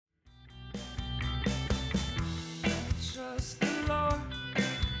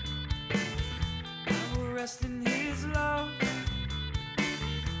rest in his love.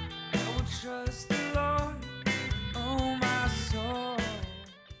 I will trust the Lord, oh my soul.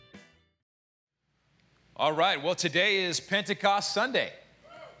 All right, well, today is Pentecost Sunday.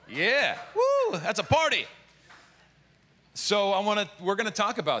 Yeah, woo, that's a party. So we're going to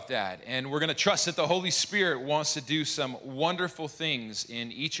talk about that, and we're going to trust that the Holy Spirit wants to do some wonderful things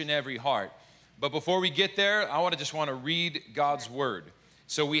in each and every heart. But before we get there, I just want to read God's word.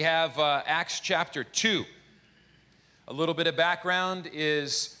 So we have Acts chapter 2. A little bit of background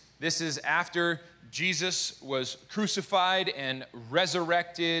is this is after Jesus was crucified and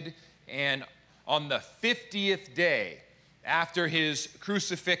resurrected, and on the 50th day after his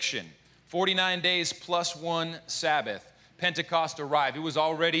crucifixion, 49 days plus one Sabbath, Pentecost arrived. It was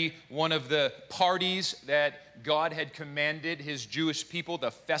already one of the parties that God had commanded his Jewish people,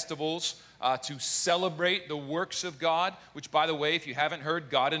 the festivals, to celebrate the works of God, which, by the way, if you haven't heard,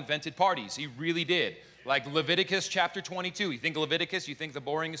 God invented parties. He really did. Like Leviticus chapter 22. You think Leviticus, you think the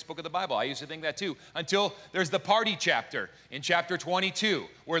boringest book of the Bible. I used to think that too, until there's the party chapter in chapter 22,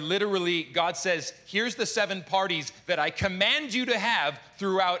 where literally God says, here's the 7 parties that I command you to have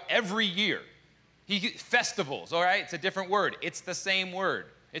throughout every year. Festivals, all right? It's a different word. It's the same word.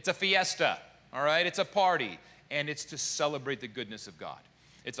 It's a fiesta, all right? It's a party, and it's to celebrate the goodness of God.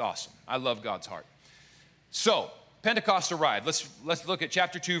 It's awesome. I love God's heart. So, Pentecost arrived. Let's look at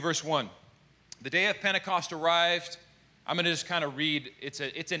chapter 2, verse 1. The day of Pentecost arrived. I'm going to just kind of read. It's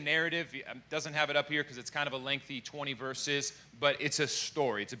a narrative. It doesn't have it up here because it's kind of a lengthy 20 verses, but it's a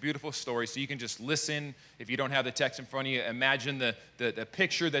story. It's a beautiful story, so you can just listen. If you don't have the text in front of you, imagine the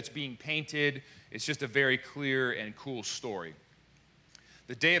picture that's being painted. It's just a very clear and cool story.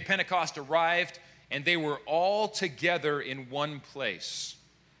 The day of Pentecost arrived, and they were all together in one place.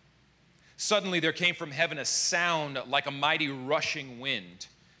 Suddenly there came from heaven a sound like a mighty rushing wind,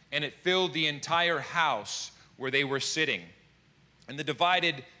 and it filled the entire house where they were sitting. And the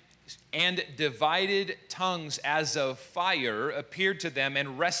divided tongues as of fire appeared to them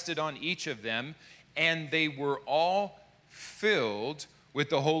and rested on each of them, and they were all filled with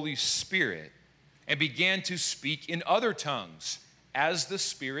the Holy Spirit and began to speak in other tongues as the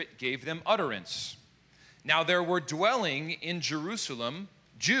Spirit gave them utterance. Now there were dwelling in Jerusalem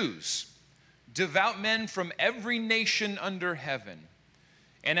Jews, devout men from every nation under heaven.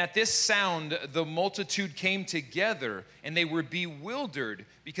 And at this sound, the multitude came together, and they were bewildered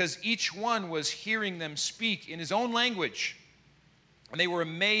because each one was hearing them speak in his own language. And they were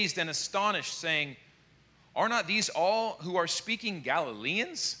amazed and astonished, saying, "Are not these all who are speaking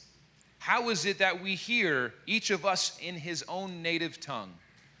Galileans? How is it that we hear each of us in his own native tongue?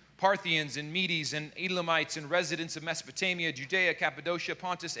 Parthians and Medes and Elamites and residents of Mesopotamia, Judea, Cappadocia,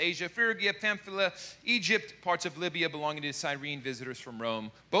 Pontus, Asia, Phrygia, Pamphylia, Egypt, parts of Libya belonging to Cyrene, visitors from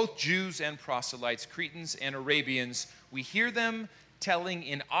Rome, both Jews and proselytes, Cretans and Arabians. We hear them telling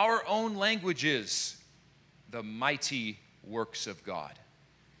in our own languages the mighty works of God."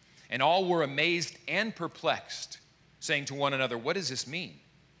 And all were amazed and perplexed, saying to one another, "What does this mean?"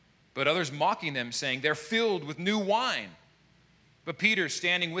 But others mocking them, saying, "They're filled with new wine." But Peter,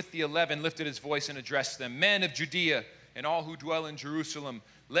 standing with the 11, lifted his voice and addressed them, "Men of Judea and all who dwell in Jerusalem,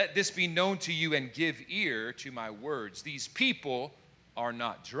 let this be known to you and give ear to my words. These people are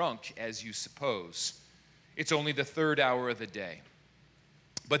not drunk, as you suppose. It's only the 3rd hour of the day.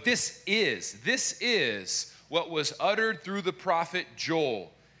 But this is what was uttered through the prophet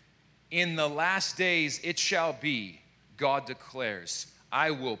Joel. In the last days it shall be, God declares, I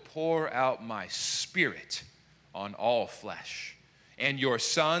will pour out my Spirit on all flesh. And your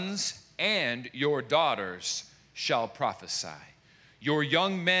sons and your daughters shall prophesy. Your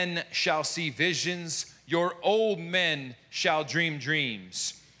young men shall see visions. Your old men shall dream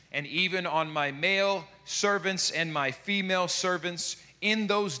dreams. And even on my male servants and my female servants, in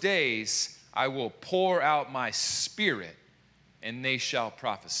those days I will pour out my Spirit, and they shall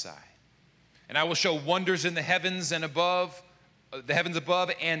prophesy. And I will show wonders in the heavens above,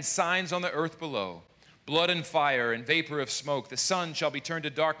 and signs on the earth below. Blood and fire and vapor of smoke. The sun shall be turned to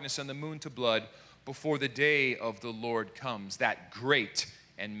darkness and the moon to blood before the day of the Lord comes, that great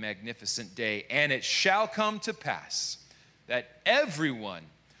and magnificent day. And it shall come to pass that everyone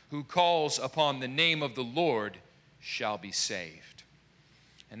who calls upon the name of the Lord shall be saved.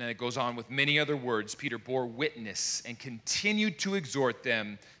 And then it goes on with many other words. Peter bore witness and continued to exhort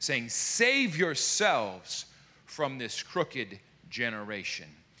them, saying, save yourselves from this crooked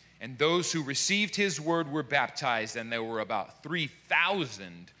generation. And those who received his word were baptized, and there were about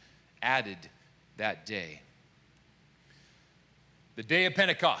 3,000 added that day. The day of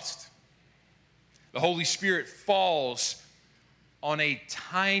Pentecost. The Holy Spirit falls on a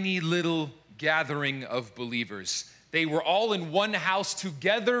tiny little gathering of believers. They were all in one house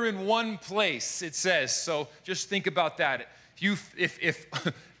together in one place, it says. So just think about that. If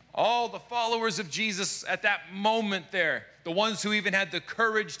all the followers of Jesus at that moment there, the ones who even had the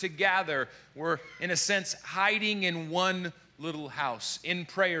courage to gather, were in a sense hiding in one little house, in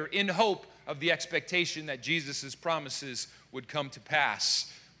prayer, in hope of the expectation that Jesus' promises would come to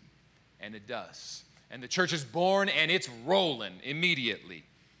pass. And it does. And the church is born and it's rolling immediately.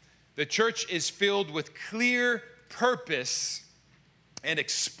 The church is filled with clear purpose and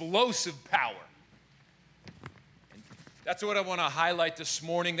explosive power. And that's what I want to highlight this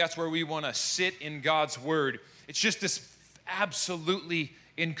morning. That's where we want to sit in God's word. It's just this absolutely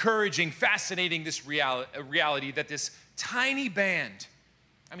encouraging, fascinating this reality that this tiny band,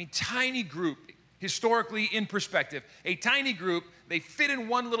 tiny group, historically in perspective, a tiny group, they fit in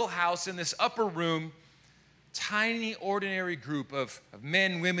one little house in this upper room, tiny ordinary group of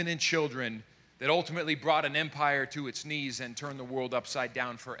men, women, and children that ultimately brought an empire to its knees and turned the world upside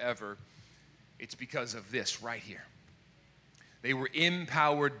down forever. It's because of this right here. They were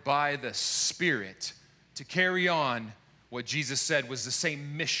empowered by the Spirit to carry on what Jesus said was the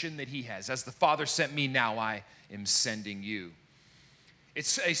same mission that he has. As the Father sent me, now I am sending you.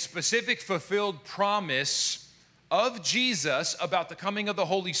 It's a specific fulfilled promise of Jesus about the coming of the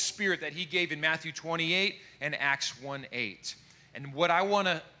Holy Spirit that he gave in Matthew 28 and Acts 1:8. And what I want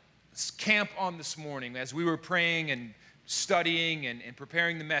to camp on this morning, as we were praying and studying and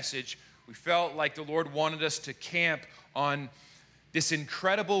preparing the message, we felt like the Lord wanted us to camp on this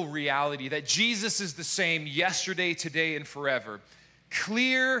incredible reality that Jesus is the same yesterday, today, and forever.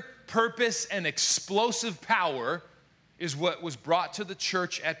 Clear purpose and explosive power is what was brought to the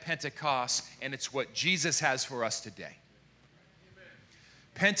church at Pentecost, and it's what Jesus has for us today. Amen.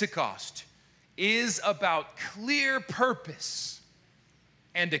 Pentecost is about clear purpose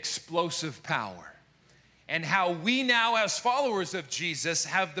and explosive power, and how we now, as followers of Jesus,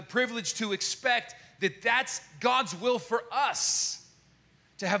 have the privilege to expect that that's God's will for us,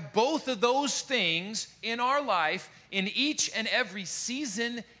 to have both of those things in our life in each and every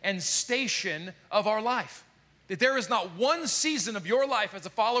season and station of our life. That there is not one season of your life as a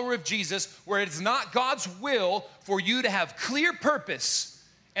follower of Jesus where it is not God's will for you to have clear purpose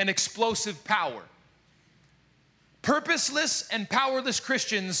and explosive power. Purposeless and powerless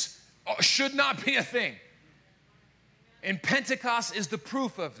Christians should not be a thing. And Pentecost is the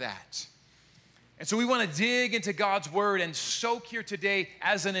proof of that. And so we want to dig into God's word and soak here today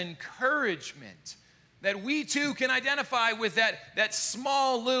as an encouragement that we too can identify with that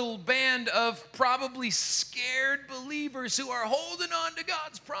small little band of probably scared believers who are holding on to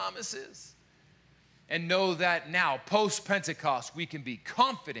God's promises. And know that now, post-Pentecost, we can be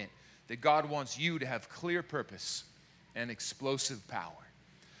confident that God wants you to have clear purpose and explosive power.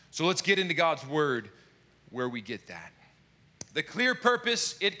 So let's get into God's word where we get that. The clear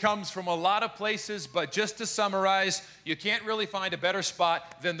purpose, it comes from a lot of places, but just to summarize, you can't really find a better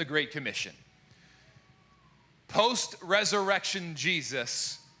spot than the Great Commission. Post-resurrection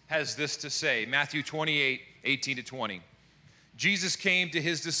Jesus has this to say, Matthew 28, 18 to 20. Jesus came to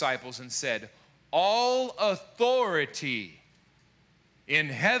his disciples and said, "All authority in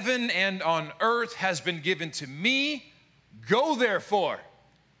heaven and on earth has been given to me. Go therefore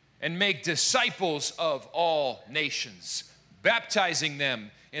and make disciples of all nations, baptizing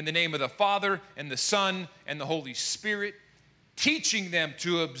them in the name of the Father and the Son and the Holy Spirit, teaching them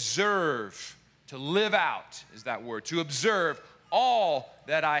to observe," to live out is that word, to observe all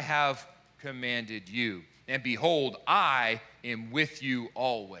that I have commanded you. And behold, I am with you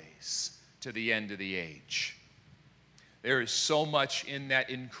always to the end of the age. There is so much in that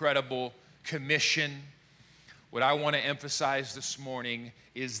incredible commission. What I want to emphasize this morning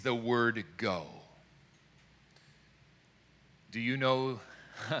is the word go. Do you know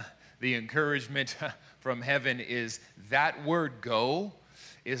the encouragement from heaven is that word go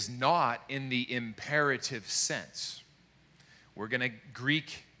is not in the imperative sense. We're going to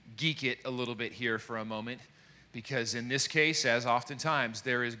geek it a little bit here for a moment, because in this case, as oftentimes,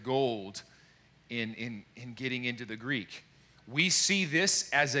 there is gold in getting into the Greek. We see this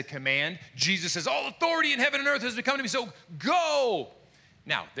as a command. Jesus says, "All authority in heaven and earth has become to me, so go."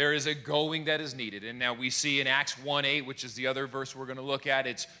 Now, there is a going that is needed. And now we see in Acts 1:8, which is the other verse we're going to look at,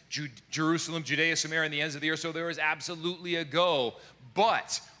 it's Jerusalem, Judea, Samaria, and the ends of the earth. So there is absolutely a go.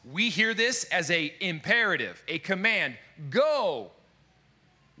 But we hear this as an imperative, a command, go,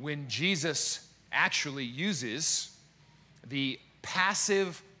 when Jesus actually uses the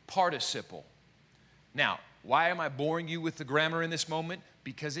passive participle. Now, why am I boring you with the grammar in this moment?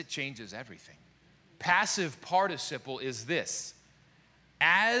 Because it changes everything. Passive participle is this: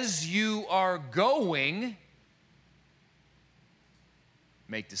 as you are going,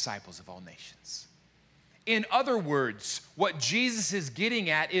 make disciples of all nations. In other words, what Jesus is getting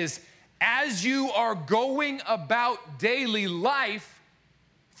at is, as you are going about daily life,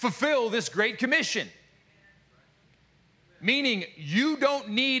 fulfill this great commission. Meaning, you don't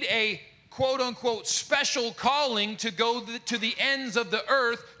need a quote-unquote special calling to go to the ends of the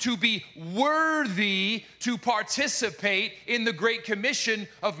earth to be worthy to participate in the Great Commission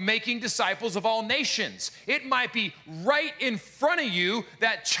of making disciples of all nations. It might be right in front of you,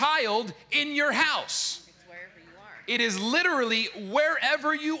 that child in your house. It is literally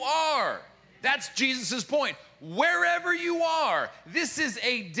wherever you are. That's Jesus' point. Wherever you are, this is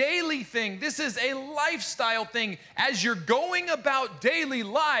a daily thing. This is a lifestyle thing. As you're going about daily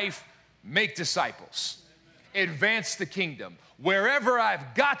life, make disciples. Advance the kingdom. Wherever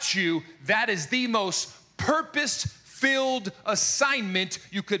I've got you, that is the most purpose-filled assignment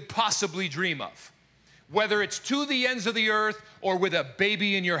you could possibly dream of. Whether it's to the ends of the earth or with a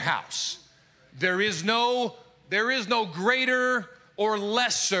baby in your house. There is no greater or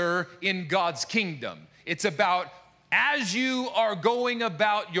lesser in God's kingdom. It's about, as you are going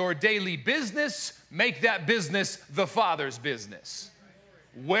about your daily business, make that business the Father's business.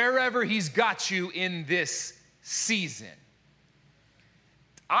 Wherever He's got you in this season.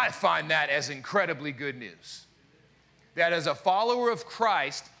 I find that as incredibly good news. That as a follower of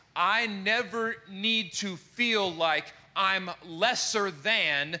Christ, I never need to feel like I'm lesser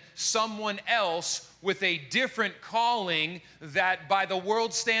than someone else with a different calling that by the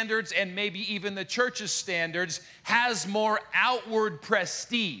world's standards and maybe even the church's standards has more outward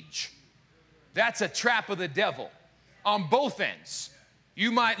prestige. That's a trap of the devil on both ends.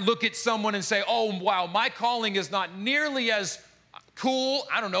 You might look at someone and say, oh, wow, my calling is not nearly as cool,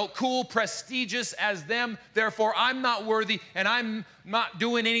 prestigious as them, therefore I'm not worthy and I'm not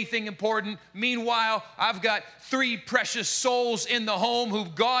doing anything important. Meanwhile, I've got 3 precious souls in the home who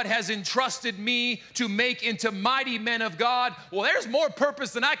God has entrusted me to make into mighty men of God. Well, there's more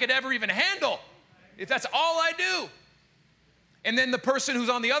purpose than I could ever even handle if that's all I do. And then the person who's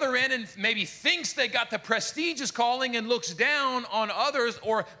on the other end and maybe thinks they got the prestigious calling and looks down on others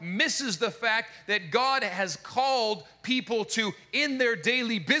or misses the fact that God has called people to, in their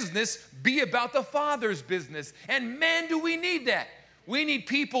daily business, be about the Father's business. And man, do we need that. We need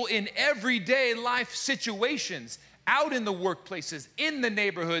people in everyday life situations, out in the workplaces, in the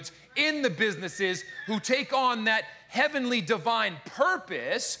neighborhoods, in the businesses, who take on that heavenly divine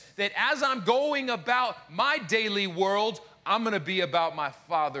purpose that as I'm going about my daily world, I'm going to be about my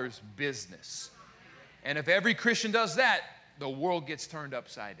Father's business. And if every Christian does that, the world gets turned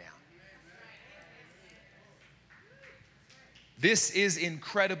upside down. This is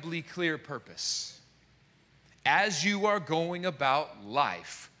incredibly clear purpose. As you are going about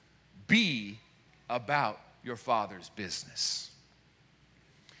life, be about your Father's business.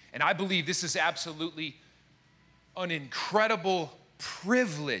 And I believe this is absolutely an incredible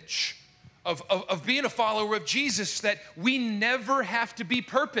privilege of being a follower of Jesus, that we never have to be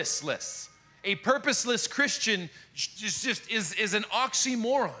purposeless. A purposeless Christian just is an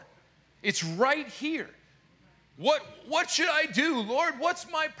oxymoron. It's right here. What should I do, Lord? What's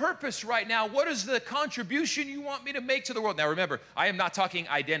my purpose right now? What is the contribution you want me to make to the world? Now remember, I am not talking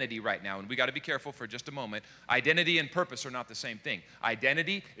identity right now, and we got to be careful for just a moment. Identity and purpose are not the same thing.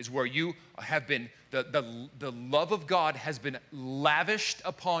 Identity is where you have been, the love of God has been lavished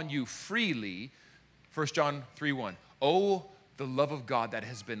upon you freely. 1 John 3:1. Oh, the love of God that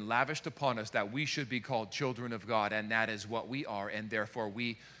has been lavished upon us, that we should be called children of God, and that is what we are, and therefore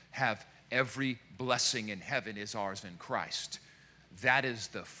we have every blessing in heaven is ours in Christ. That is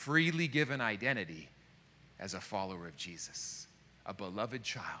the freely given identity as a follower of Jesus. A beloved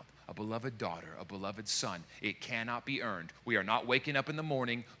child, a beloved daughter, a beloved son. It cannot be earned. We are not waking up in the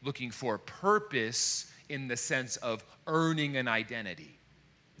morning looking for purpose in the sense of earning an identity.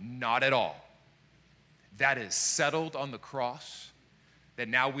 Not at all. That is settled on the cross, that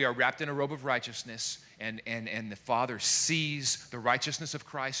now we are wrapped in a robe of righteousness, and the Father sees the righteousness of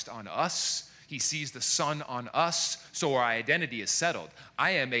Christ on us. He sees the Son on us, so our identity is settled.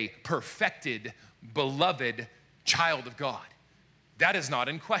 I am a perfected, beloved child of God. That is not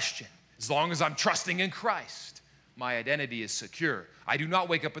in question. As long as I'm trusting in Christ, my identity is secure. I do not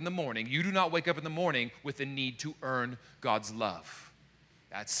wake up in the morning, you do not wake up in the morning with the need to earn God's love.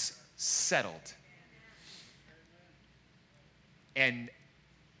 That's settled. And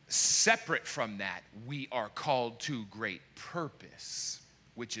separate from that, we are called to great purpose,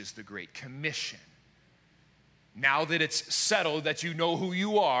 which is the Great Commission. Now that it's settled that you know who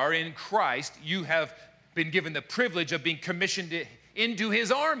you are in Christ, you have been given the privilege of being commissioned into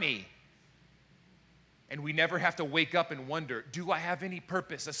his army. And we never have to wake up and wonder, do I have any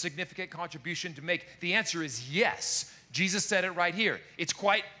purpose, a significant contribution to make? The answer is yes. Jesus said it right here. It's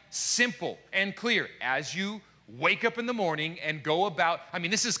quite simple and clear. As you wake up in the morning and go about,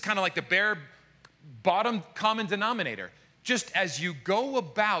 this is kind of like the bare bottom common denominator. Just as you go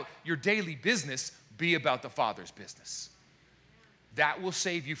about your daily business, be about the Father's business. That will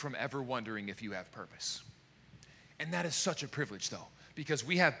save you from ever wondering if you have purpose. And that is such a privilege, though, because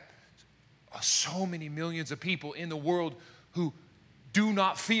we have so many millions of people in the world who do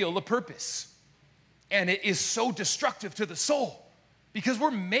not feel a purpose. And it is so destructive to the soul because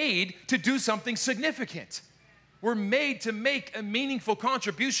we're made to do something significant. We're made to make a meaningful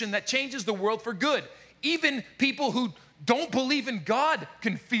contribution that changes the world for good. Even people who don't believe in God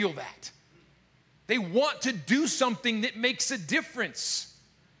can feel that. They want to do something that makes a difference.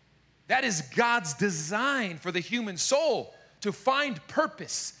 That is God's design for the human soul, to find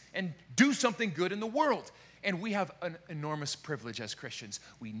purpose and do something good in the world. And we have an enormous privilege as Christians.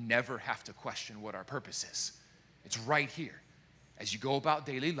 We never have to question what our purpose is. It's right here. As you go about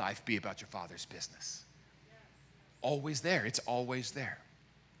daily life, be about your Father's business. Always there. It's always there.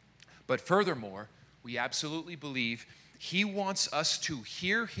 But furthermore, we absolutely believe he wants us to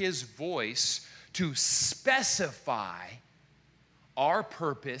hear his voice to specify our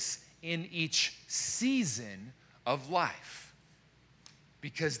purpose in each season of life,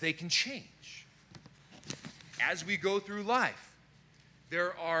 because they can change. As we go through life,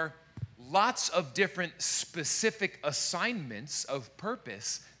 there are lots of different specific assignments of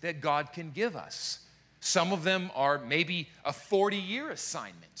purpose that God can give us. Some of them are maybe a 40-year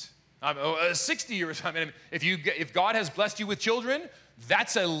assignment, a 60-year assignment. If God has blessed you with children,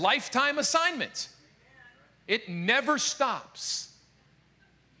 that's a lifetime assignment. It never stops.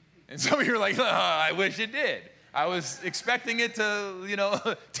 And some of you are like, oh, I wish it did. I was expecting it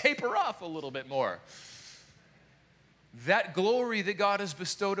to, taper off a little bit more. That glory that God has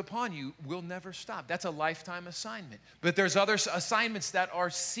bestowed upon you will never stop. That's a lifetime assignment. But there's other assignments that are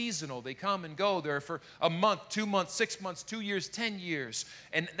seasonal. They come and go. They're for a month, 2 months, 6 months, 2 years, 10 years.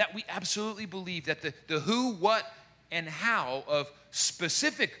 And that we absolutely believe that the who, what, and how of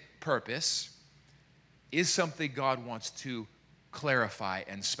specific purpose is something God wants to clarify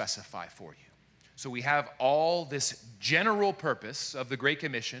and specify for you. So we have all this general purpose of the Great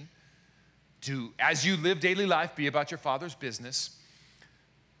Commission to, as you live daily life, be about your Father's business.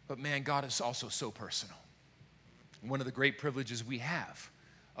 But man, God is also so personal. One of the great privileges we have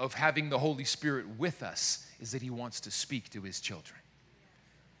of having the Holy Spirit with us is that he wants to speak to his children.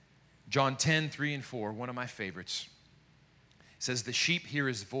 John 10:3-4, one of my favorites, says, the sheep hear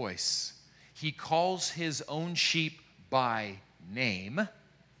his voice. He calls his own sheep by name,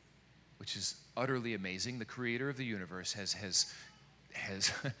 which is utterly amazing. The creator of the universe has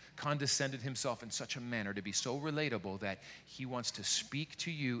condescended himself in such a manner to be so relatable that he wants to speak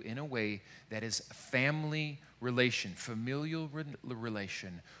to you in a way that is family relation, familial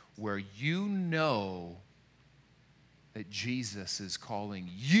relation, where you know that Jesus is calling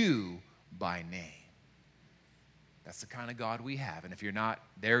you by name. That's the kind of God we have. And if you're not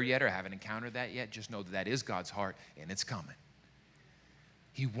there yet or haven't encountered that yet, just know that that is God's heart and it's coming.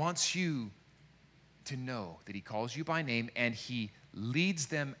 He wants you to know that he calls you by name and he leads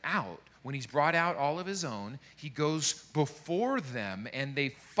them out. When he's brought out all of his own, he goes before them and they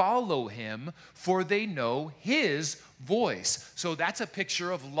follow him, for they know his voice. So that's a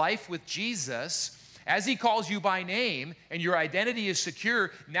picture of life with Jesus. As he calls you by name and your identity is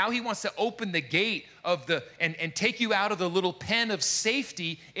secure, now he wants to open the gate of and take you out of the little pen of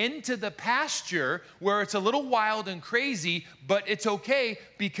safety into the pasture where it's a little wild and crazy, but it's okay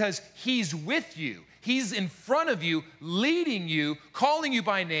because he's with you. He's in front of you, leading you, calling you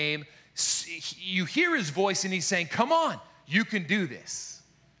by name. You hear his voice and he's saying, come on, you can do this.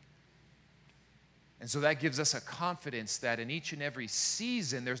 And so that gives us a confidence that in each and every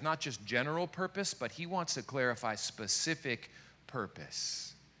season, there's not just general purpose, but he wants to clarify specific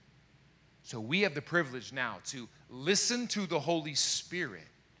purpose. So we have the privilege now to listen to the Holy Spirit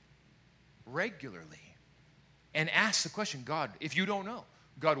regularly and ask the question, God, if you don't know,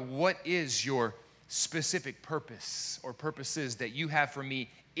 God, what is your specific purpose or purposes that you have for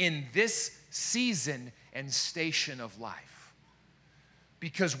me in this season and station of life?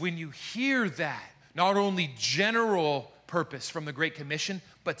 Because when you hear that, not only general purpose from the Great Commission,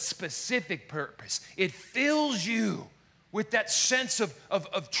 but specific purpose, it fills you with that sense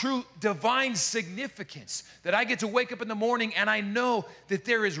of true divine significance, that I get to wake up in the morning and I know that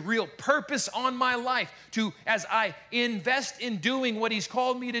there is real purpose on my life to, as I invest in doing what he's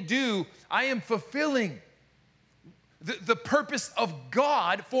called me to do, I am fulfilling the purpose of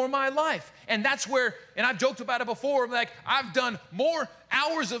God for my life. And that's where, and I've joked about it before, like I've done more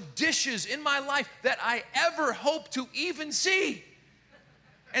hours of dishes in my life that I ever hope to even see.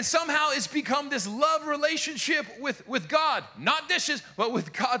 And somehow it's become this love relationship with God. Not dishes, but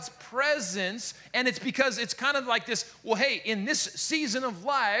with God's presence. And it's because it's kind of like this, well, hey, in this season of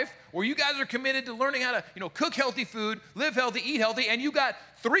life where you guys are committed to learning how to, cook healthy food, live healthy, eat healthy, and you got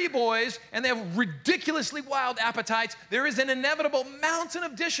 3 boys and they have ridiculously wild appetites, there is an inevitable mountain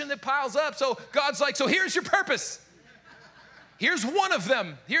of dishes that piles up. So God's like, so here's your purpose. Here's one of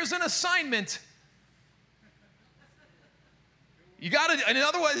them. Here's an assignment. You got to, in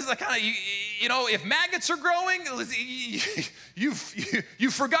other words, it's like kind of, if maggots are growing,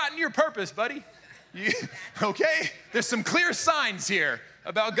 you've forgotten your purpose, buddy. Okay? There's some clear signs here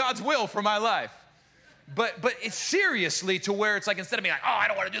about God's will for my life. But it's seriously to where it's like, instead of being like, oh, I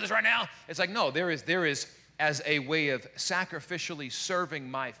don't want to do this right now, it's like, no, there is as a way of sacrificially serving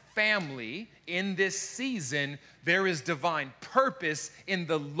my family in this season, there is divine purpose in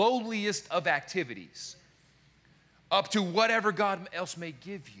the lowliest of activities, up to whatever God else may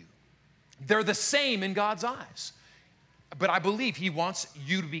give you. They're the same in God's eyes. But I believe He wants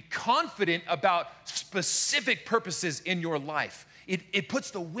you to be confident about specific purposes in your life. It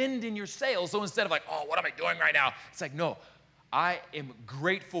puts the wind in your sails. So instead of like, oh, what am I doing right now? It's like, no, I am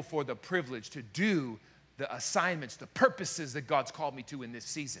grateful for the privilege to do the assignments, the purposes that God's called me to in this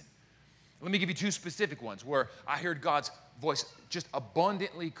season. Let me give you 2 specific ones where I heard God's voice just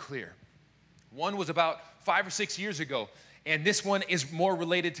abundantly clear. One was about 5 or 6 years ago, and this one is more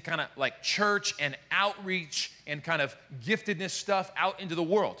related to kind of like church and outreach and kind of giftedness stuff out into the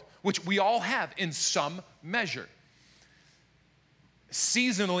world, which we all have in some measure.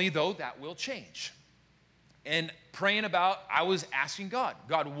 Seasonally, though, that will change. And praying about, I was asking God,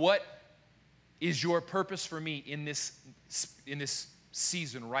 what is your purpose for me in this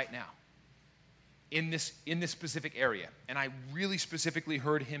season right now? In this specific area? And I really specifically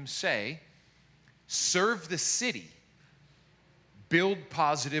heard Him say, serve the city, build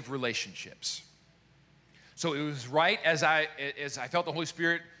positive relationships. So it was right as I felt the Holy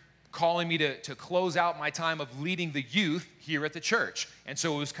Spirit calling me to close out my time of leading the youth here at the church. And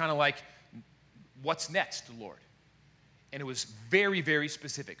so it was kind of like, what's next, Lord? And it was very, very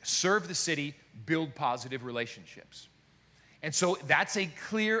specific. Serve the city, build positive relationships. And so that's a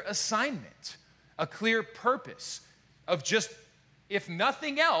clear assignment, a clear purpose of just, if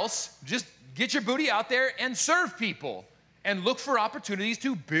nothing else, just get your booty out there and serve people and look for opportunities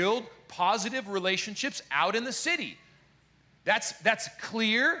to build positive relationships out in the city. That's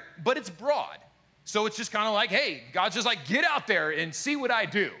clear, but it's broad. So it's just kind of like, hey, God's just like, get out there and see what I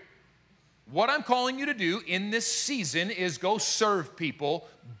do. What I'm calling you to do in this season is go serve people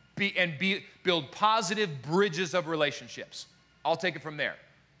build positive bridges of relationships. I'll take it from there.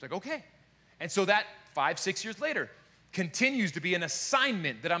 It's like, okay. And so that 5, 6 years later continues to be an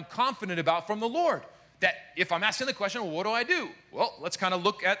assignment that I'm confident about from the Lord. That if I'm asking the question, well, what do I do? Well, let's kind of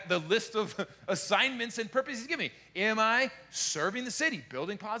look at the list of assignments and purposes He's given me. Am I serving the city,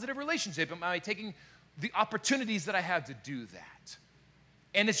 building positive relationship? Am I taking the opportunities that I have to do that?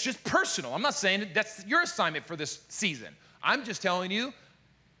 And it's just personal. I'm not saying that's your assignment for this season. I'm just telling you,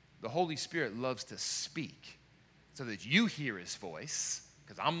 the Holy Spirit loves to speak so that you hear His voice,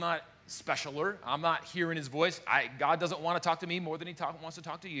 because I'm not specialer. I'm not hearing His voice. God doesn't want to talk to me more than He wants to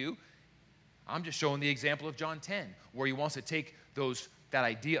talk to you. I'm just showing the example of John 10, where He wants to take that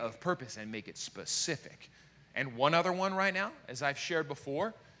idea of purpose and make it specific. And one other one right now, as I've shared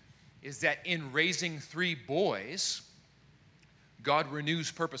before, is that in raising 3 boys, God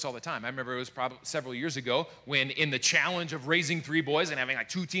renews purpose all the time. I remember it was probably several years ago when in the challenge of raising 3 boys and having like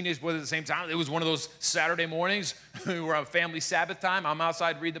 2 teenage boys at the same time, it was one of those Saturday mornings where on family Sabbath time, I'm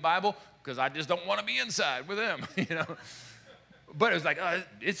outside to read the Bible because I just don't want to be inside with them, But it was like,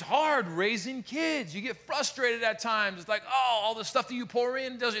 it's hard raising kids. You get frustrated at times. It's like, all the stuff that you pour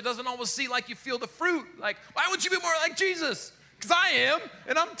in, it doesn't always seem like you feel the fruit. Like, why wouldn't you be more like Jesus? Because I am,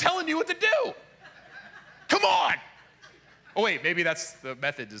 and I'm telling you what to do. Come on. Oh, wait, maybe that's the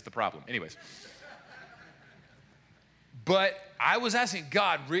method is the problem. Anyways. But I was asking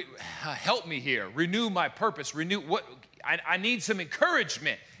God, help me here. Renew my purpose. I need some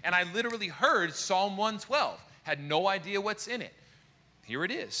encouragement. And I literally heard Psalm 112. Had no idea what's in it. Here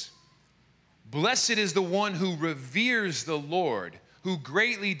it is. Blessed is the one who reveres the Lord, who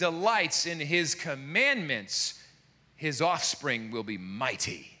greatly delights in His commandments. His offspring will be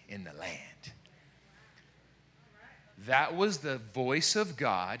mighty in the land. That was the voice of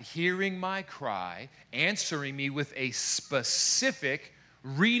God hearing my cry, answering me with a specific,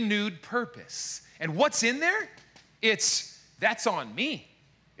 renewed purpose. And what's in there? That's on me.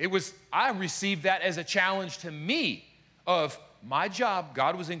 I received that as a challenge to me of my job.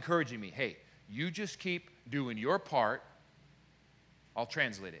 God was encouraging me, hey, you just keep doing your part. I'll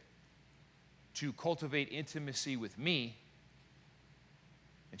translate it. To cultivate intimacy with me,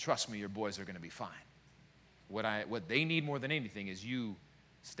 and trust me, your boys are going to be fine. What they need more than anything is you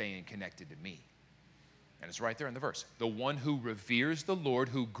staying connected to me. And it's right there in the verse. The one who reveres the Lord,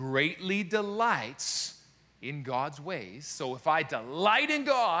 who greatly delights in God's ways. So if I delight in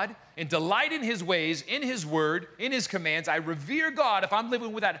God and delight in his ways, in his word, in his commands, I revere God. If I'm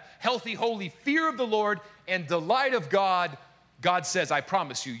living with that healthy, holy fear of the Lord and delight of God, God says, I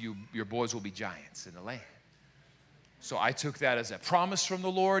promise you, your boys will be giants in the land. So I took that as a promise from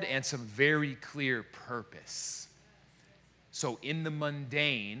the Lord and some very clear purpose. So in the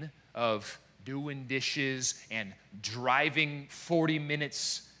mundane of doing dishes and driving 40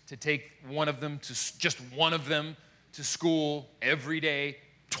 minutes to take just one of them to school every day,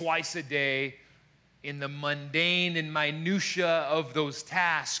 twice a day, in the mundane and minutia of those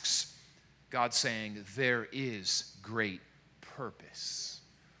tasks, God's saying, there is great purpose.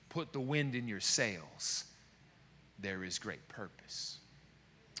 Put the wind in your sails. There is great purpose.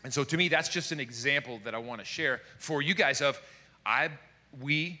 And so to me, that's just an example that I want to share for you guys of,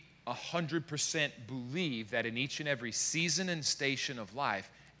 we 100% believe that in each and every season and station of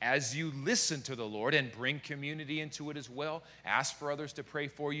life, as you listen to the Lord and bring community into it as well, ask for others to pray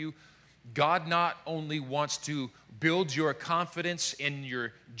for you, God not only wants to build your confidence in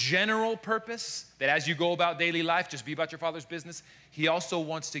your general purpose, that as you go about daily life, just be about your Father's business, he also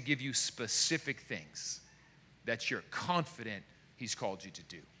wants to give you specific things that you're confident he's called you to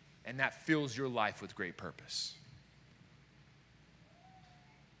do. And that fills your life with great purpose.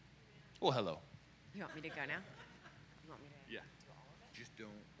 Well, hello. You want me to go now? You want me to Yeah. do all of it? Just don't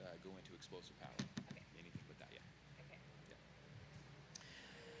go into explosive power. Okay. Anything but that,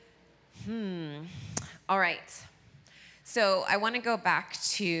 yeah. All right. So I want to go back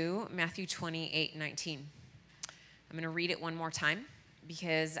to Matthew 28:19. I'm going to read it one more time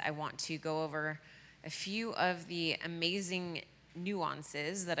because I want to go over a few of the amazing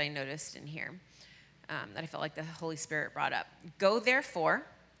nuances that I noticed in here that I felt like the Holy Spirit brought up. Go therefore,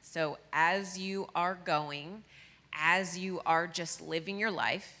 so as you are going, as you are just living your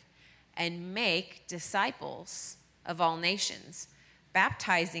life, and make disciples of all nations,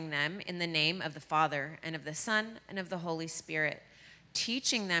 baptizing them in the name of the Father and of the Son and of the Holy Spirit,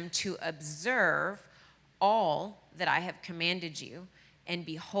 teaching them to observe all that I have commanded you. And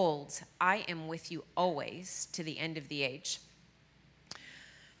behold, I am with you always to the end of the age.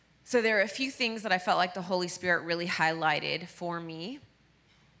 So there are a few things that I felt like the Holy Spirit really highlighted for me.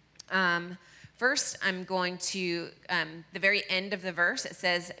 First, I'm going to, the very end of the verse, it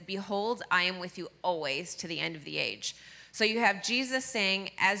says, behold, I am with you always to the end of the age. So you have Jesus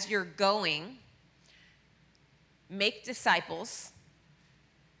saying, as you're going, make disciples,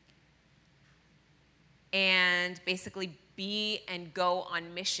 and basically be and go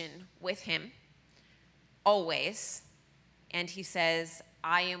on mission with him always. And he says,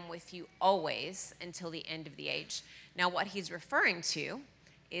 I am with you always until the end of the age. Now, what he's referring to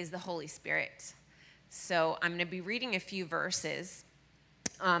is the Holy Spirit. So I'm going to be reading a few verses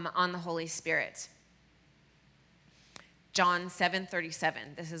on the Holy Spirit. John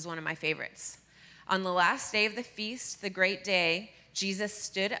 7:37. This is one of my favorites. On the last day of the feast, the great day, Jesus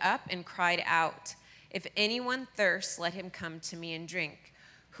stood up and cried out, if anyone thirsts, let him come to me and drink.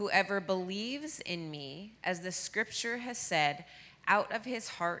 Whoever believes in me, as the scripture has said, out of his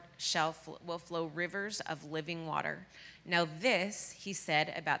heart will flow rivers of living water. Now this he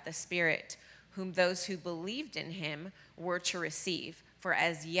said about the Spirit, whom those who believed in him were to receive. For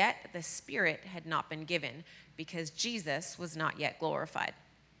as yet the Spirit had not been given, because Jesus was not yet glorified.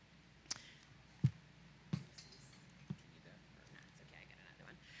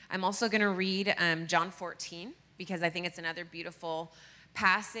 I'm also going to read John 14, because I think it's another beautiful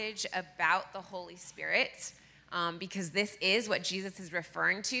passage about the Holy Spirit, because this is what Jesus is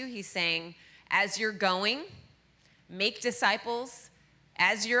referring to. He's saying, as you're going, make disciples.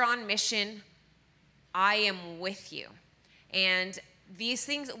 As you're on mission, I am with you. And these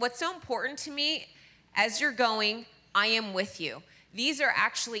things, what's so important to me, as you're going, I am with you. These are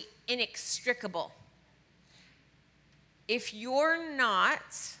actually inextricable. If you're not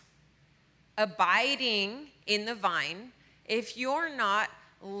abiding in the vine, if you're not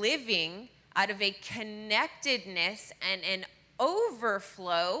living out of a connectedness and an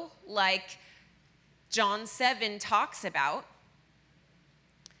overflow like John 7 talks about,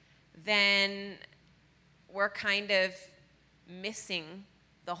 then we're kind of missing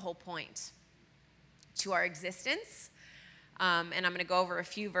the whole point. to our existence. And I'm going to go over a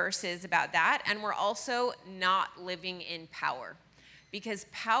few verses about that. And we're also not living in power, because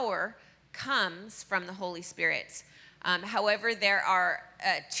power comes from the Holy Spirit. However, there are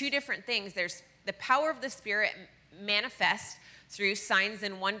two different things. There's the power of the Spirit manifest through signs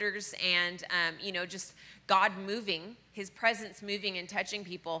and wonders and, just God moving, his presence moving and touching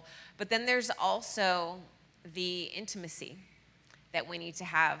people. But then there's also the intimacy that we need to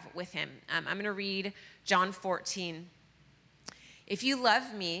have with him. I'm going to read John 14. If you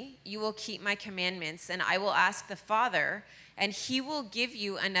love me, you will keep my commandments, and I will ask the Father, and he will give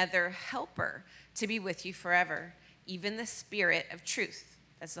you another helper to be with you forever, even the Spirit of truth.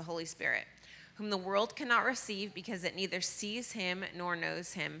 That's the Holy Spirit, whom the world cannot receive because it neither sees him nor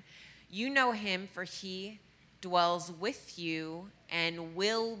knows him. You know him, for he dwells with you and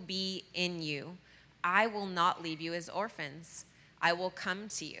will be in you. I will not leave you as orphans. I will come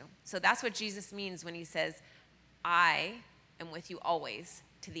to you. So that's what Jesus means when he says, I am with you always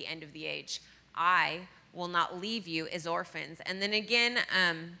to the end of the age. I will not leave you as orphans. And then again,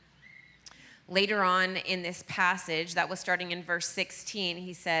 later on in this passage, that was starting in verse 16,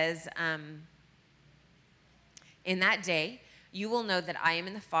 he says, in that day, you will know that I am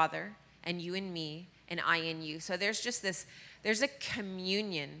in the Father, and you in me, and I in you. So there's just this, there's a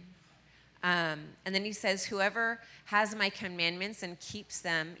communion. And then he says, whoever has my commandments and keeps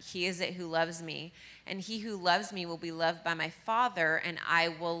them, he is it who loves me. And he who loves me will be loved by my Father, and I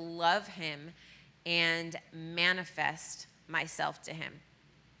will love him and manifest myself to him.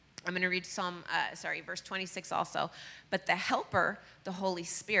 I'm going to read verse 26 also. But the Helper, the Holy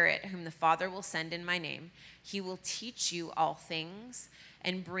Spirit, whom the Father will send in my name, he will teach you all things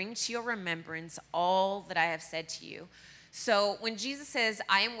and bring to your remembrance all that I have said to you. So when Jesus says,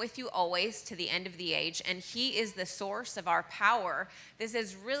 I am with you always to the end of the age, and he is the source of our power, this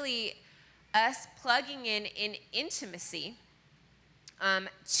is really us plugging in intimacy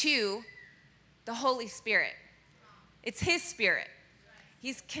to the Holy Spirit. It's his Spirit.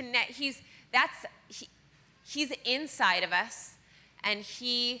 He's inside of us, and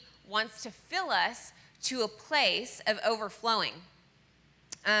he wants to fill us to a place of overflowing.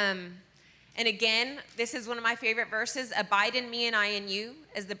 And again, this is one of my favorite verses. Abide in me and I in you,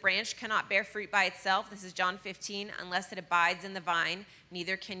 as the branch cannot bear fruit by itself. This is John 15. Unless it abides in the vine,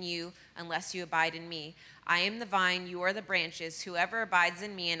 neither can you unless you abide in me. I am the vine, you are the branches. Whoever abides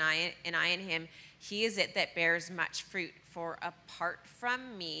in me and I in him, he is it that bears much fruit. For apart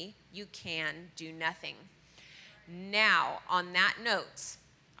from me, you can do nothing. Now, on that note,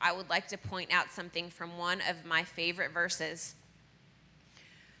 I would like to point out something from one of my favorite verses.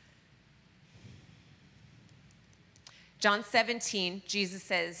 John 17, Jesus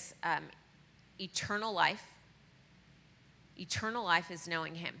says, eternal life is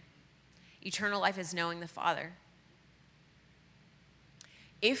knowing him. Eternal life is knowing the Father.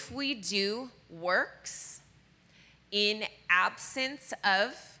 If we do works in absence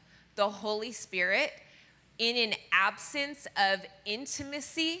of the Holy Spirit, in an absence of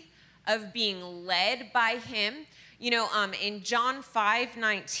intimacy, of being led by him, in John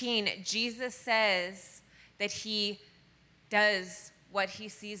 5:19, Jesus says that he does what he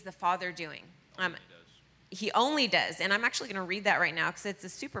sees the Father doing. He only does. And I'm actually going to read that right now because it's a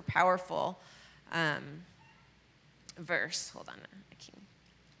super powerful verse. Hold on.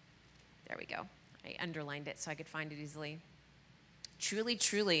 There we go. I underlined it so I could find it easily. Truly,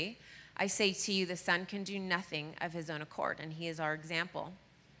 truly, I say to you, the Son can do nothing of his own accord, and he is our example,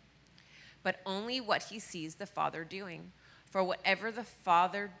 but only what he sees the Father doing. For whatever the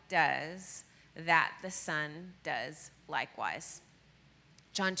Father does, that the Son does likewise.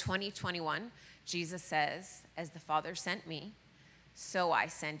 John 20:21, Jesus says, as the Father sent me, so I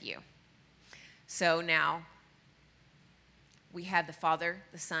send you. So now we have the Father,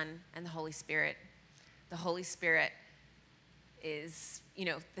 the Son, and the Holy Spirit. The Holy Spirit is,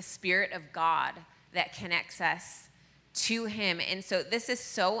 the Spirit of God that connects us to him. And so this is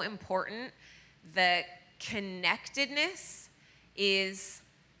so important. The connectedness is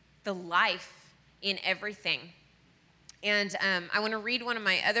the life in everything. And I want to read one of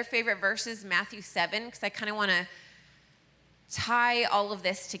my other favorite verses, Matthew 7, because I kind of want to tie all of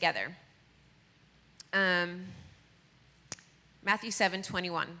this together. Matthew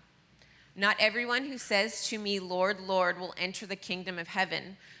 7:21. Not everyone who says to me, Lord, Lord, will enter the kingdom of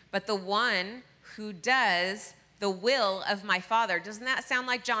heaven, but the one who does the will of my Father. Doesn't that sound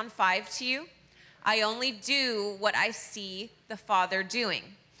like John 5 to you? I only do what I see the Father doing.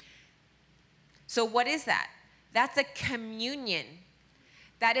 So what is that? That's a communion.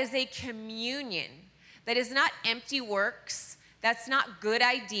 That is a communion. That is not empty works. That's not good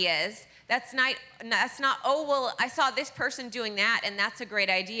ideas. That's not, oh, well, I saw this person doing that, and that's a great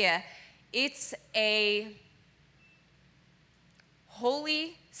idea. It's a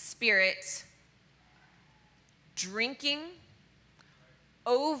Holy Spirit drinking,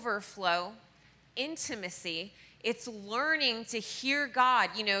 overflow, intimacy. It's learning to hear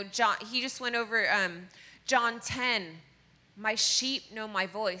God. You know, he just went over John 10. My sheep know my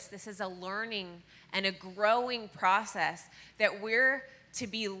voice. This is a learning and a growing process that we're to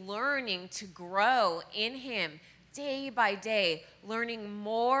be learning to grow in him day by day, learning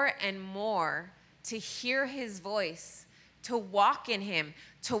more and more to hear his voice, to walk in him,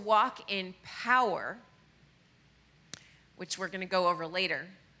 to walk in power, which we're going to go over later.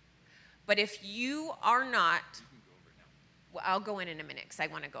 But if you are not, well, I'll go in a minute because I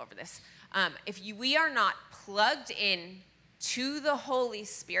want to go over this. We are not plugged in to the Holy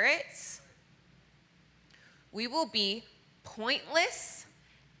Spirit, we will be pointless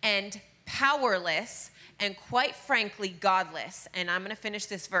and powerless and, quite frankly, godless. And I'm going to finish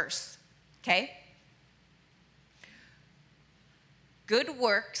this verse, okay? Good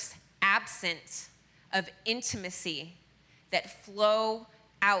works absent of intimacy that flow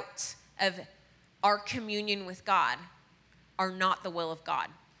out of our communion with God are not the will of God.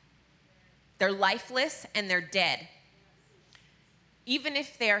 They're lifeless and they're dead, even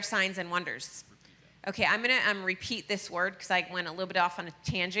if they are signs and wonders. Okay, I'm going to repeat this word because I went a little bit off on a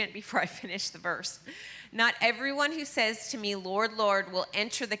tangent before I finished the verse. Not everyone who says to me, Lord, Lord, will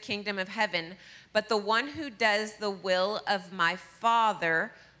enter the kingdom of heaven, but the one who does the will of my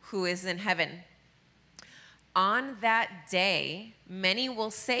Father who is in heaven. On that day, many will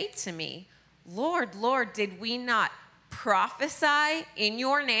say to me, Lord, Lord, did we not prophesy in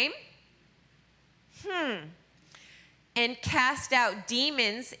your name? And cast out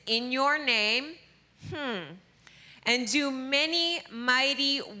demons in your name? And do many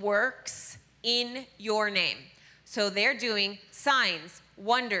mighty works in your name. So they're doing signs,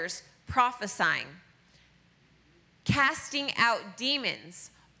 wonders, prophesying, casting out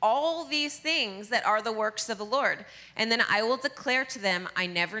demons, all these things that are the works of the Lord. And then I will declare to them, I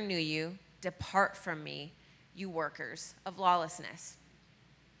never knew you. Depart from me, you workers of lawlessness.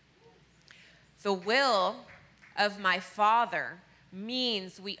 The will of my Father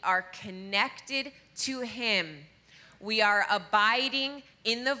means we are connected to him. We are abiding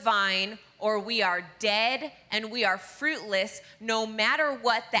in the vine, or we are dead and we are fruitless, no matter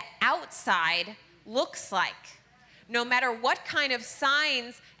what the outside looks like. No matter what kind of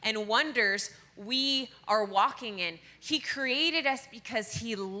signs and wonders we are walking in. He created us because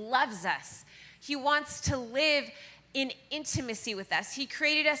he loves us. He wants to live in intimacy with us. He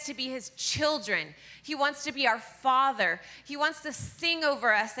created us to be his children. He wants to be our Father. He wants to sing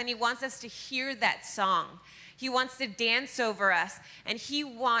over us, and he wants us to hear that song. He wants to dance over us, and he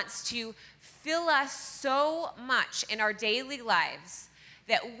wants to fill us so much in our daily lives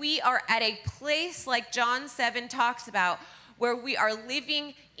that we are at a place like John 7 talks about, where we are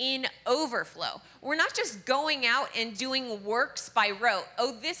living in overflow. We're not just going out and doing works by rote.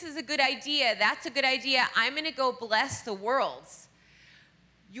 Oh, this is a good idea. That's a good idea. I'm going to go bless the world.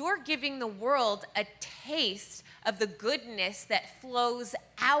 You're giving the world a taste of the goodness that flows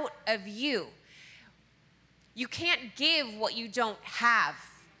out of you. You can't give what you don't have.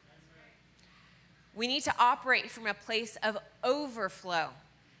 We need to operate from a place of overflow.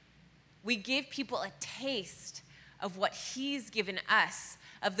 We give people a taste of what he's given us,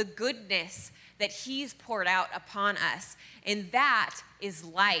 of the goodness that he's poured out upon us. And that is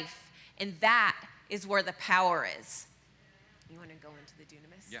life. And that is where the power is. You want to go into the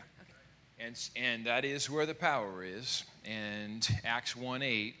dunamis? Yeah. Okay. And that is where the power is. And Acts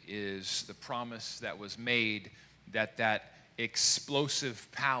 1:8 is the promise that was made that explosive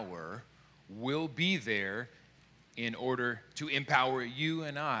power will be there in order to empower you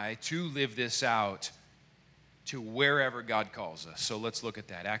and I to live this out to wherever God calls us. So let's look at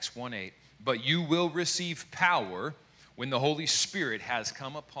that. Acts 1:8. But you will receive power when the Holy Spirit has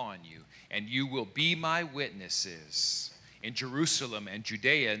come upon you, and you will be my witnesses in Jerusalem and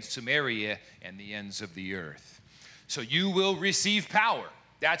Judea and Samaria and the ends of the earth. So you will receive power.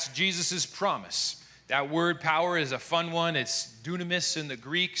 That's Jesus' promise. That word power is a fun one. It's dunamis in the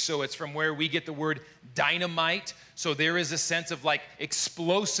Greek, so it's from where we get the word dynamite. So there is a sense of like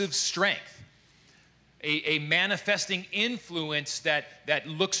explosive strength. A manifesting influence that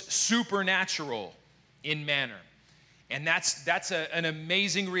looks supernatural in manner. And that's an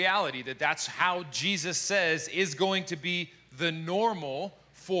amazing reality, that's how Jesus says is going to be the normal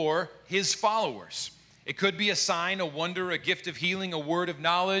for his followers. It could be a sign, a wonder, a gift of healing, a word of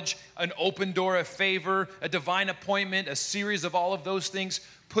knowledge, an open door of favor, a divine appointment, a series of all of those things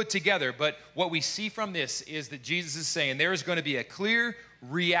put together. But what we see from this is that Jesus is saying there is going to be a clear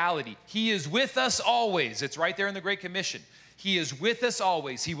reality. He is with us always. It's right there in the Great Commission. He is with us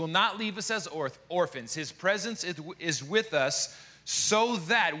always. He will not leave us as orphans. His presence is with us so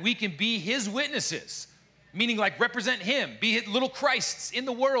that we can be his witnesses. Meaning like represent him, be little Christs in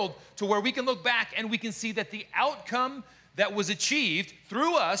the world to where we can look back and we can see that the outcome that was achieved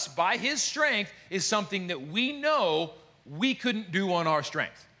through us by his strength is something that we know we couldn't do on our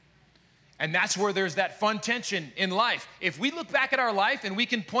strength. And that's where there's that fun tension in life. If we look back at our life and we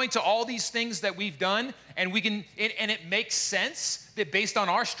can point to all these things that we've done and it makes sense that based on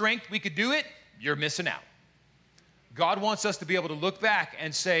our strength we could do it, you're missing out. God wants us to be able to look back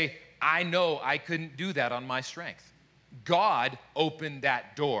and say, I know I couldn't do that on my strength. God opened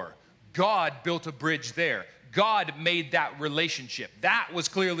that door. God built a bridge there. God made that relationship. That was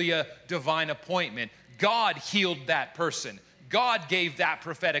clearly a divine appointment. God healed that person. God gave that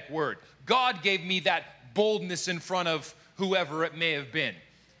prophetic word. God gave me that boldness in front of whoever it may have been.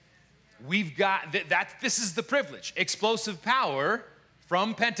 We've got that. This is the privilege. Explosive power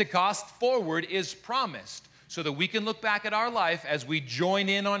from Pentecost forward is promised, so that we can look back at our life as we join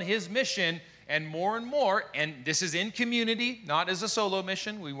in on his mission and more, and this is in community, not as a solo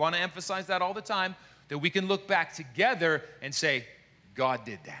mission. We want to emphasize that all the time, that we can look back together and say, God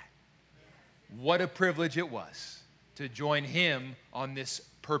did that. What a privilege it was to join him on this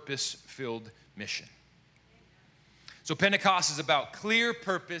purpose-filled mission. So Pentecost is about clear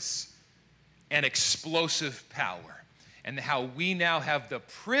purpose and explosive power, and how we now have the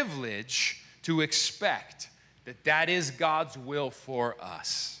privilege to expect that is God's will for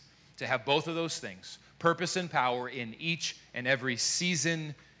us, to have both of those things, purpose and power in each and every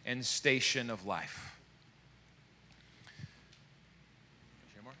season and station of life.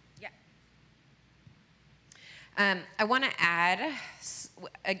 Share more? Yeah. I want to add,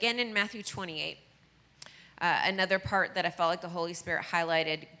 again in Matthew 28, another part that I felt like the Holy Spirit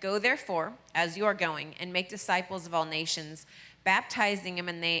highlighted. Go therefore, as you are going, and make disciples of all nations, baptizing them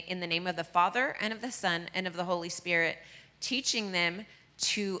in the name of the Father and of the Son and of the Holy Spirit, teaching them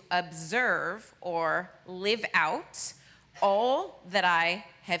to observe or live out all that I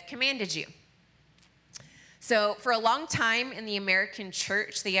have commanded you. So for a long time in the American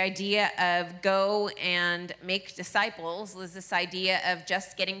church, the idea of go and make disciples was this idea of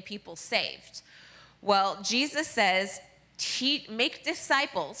just getting people saved. Well, Jesus says, make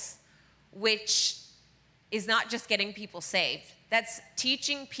disciples, which is not just getting people saved. That's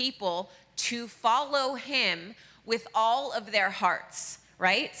teaching people to follow him with all of their hearts,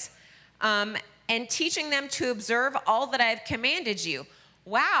 right? And teaching them to observe all that I have commanded you.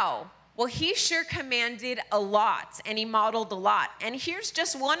 Wow. Well, he sure commanded a lot, and he modeled a lot. And here's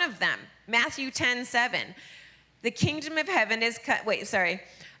just one of them, Matthew 10:7. The kingdom of heaven is,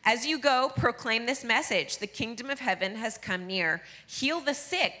 as you go, proclaim this message. The kingdom of heaven has come near. Heal the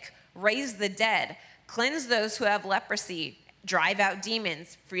sick, raise the dead, cleanse those who have leprosy, drive out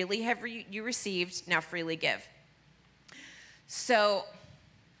demons. Freely have you received, now freely give. So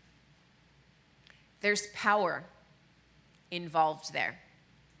there's power involved there.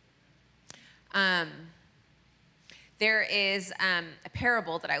 There is a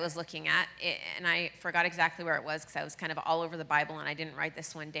parable that I was looking at, and I forgot exactly where it was because I was kind of all over the Bible and I didn't write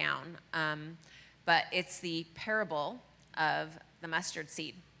this one down. But it's the parable of the mustard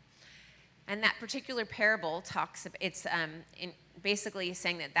seed. And that particular parable it's basically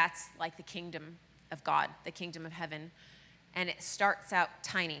saying that that's like the kingdom of God, the kingdom of heaven. And it starts out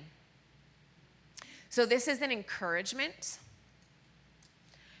tiny. So this is an encouragement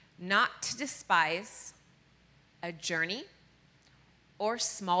not to despise a journey or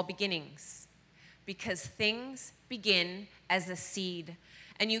small beginnings, because things begin as a seed.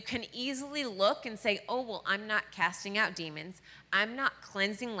 And you can easily look and say, oh, well, I'm not casting out demons. I'm not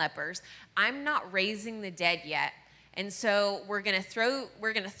cleansing lepers. I'm not raising the dead yet. And so we're going to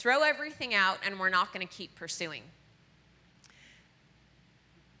throw everything out and we're not going to keep pursuing.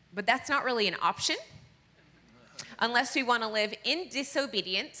 But that's not really an option unless we want to live in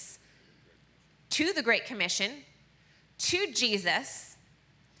disobedience to the Great Commission, to Jesus,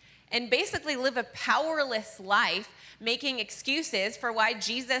 and basically live a powerless life, making excuses for why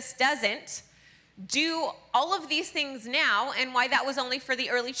Jesus doesn't do all of these things now and why that was only for the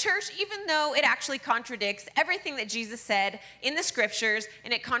early church, even though it actually contradicts everything that Jesus said in the scriptures,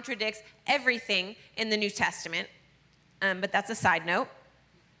 and it contradicts everything in the New Testament. But that's a side note.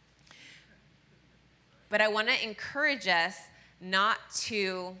 But I want to encourage us not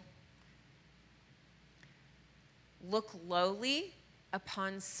to Look lowly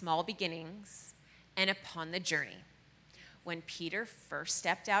upon small beginnings and upon the journey. When Peter first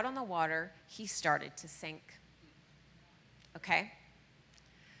stepped out on the water, he started to sink. Okay?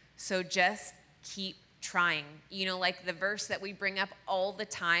 So just keep trying. You know, like the verse that we bring up all the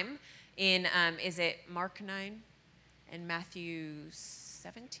time in, is it Mark 9 and Matthew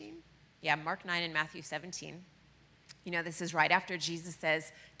 17? Yeah, Mark 9 and Matthew 17. You know, this is right after Jesus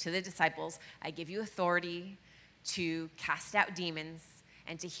says to the disciples, I give you authority to cast out demons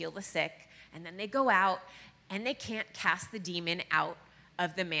and to heal the sick. And then they go out and they can't cast the demon out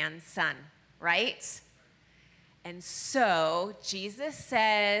of the man's son, right? And so Jesus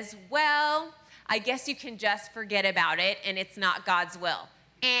says, well, I guess you can just forget about it and it's not God's will.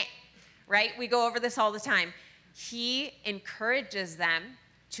 Right? We go over this all the time. He encourages them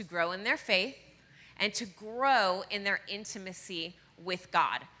to grow in their faith and to grow in their intimacy with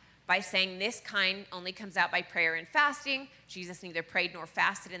God by saying this kind only comes out by prayer and fasting. Jesus neither prayed nor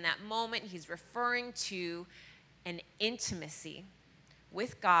fasted in that moment. He's referring to an intimacy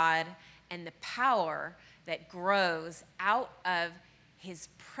with God and the power that grows out of his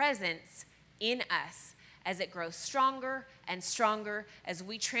presence in us as it grows stronger and stronger as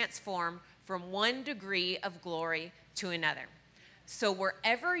we transform from one degree of glory to another. So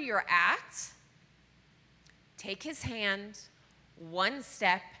wherever you're at, take his hand one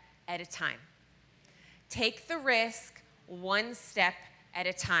step at a time. Take the risk one step at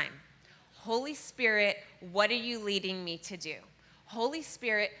a time. Holy Spirit, what are you leading me to do? Holy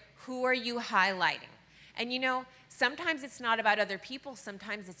Spirit, who are you highlighting? And you know, sometimes it's not about other people.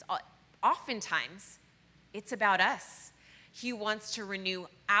 Sometimes oftentimes, it's about us. He wants to renew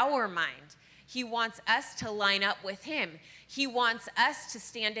our mind. He wants us to line up with him. He wants us to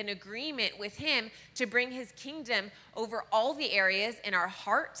stand in agreement with him to bring his kingdom over all the areas in our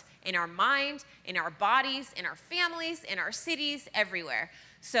heart, in our mind, in our bodies, in our families, in our cities, everywhere.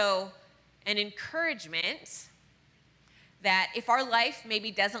 So an encouragement that if our life maybe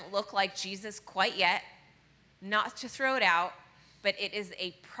doesn't look like Jesus quite yet, not to throw it out, but it is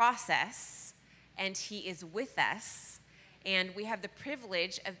a process and he is with us. And we have the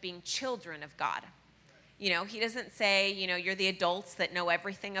privilege of being children of God. You know, he doesn't say, you know, you're the adults that know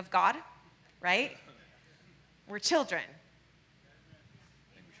everything of God, right? We're children. I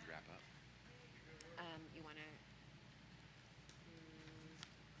think we should wrap up. You want to?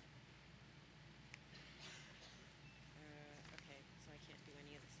 Okay, so I can't do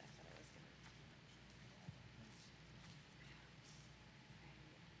any of the stuff that I was going to.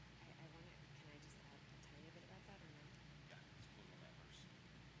 I want to, can I just add a tiny bit about that or no? Yeah, let's close on that verse.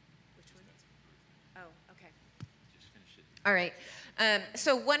 Which one? Oh, okay. Just finish it. All right.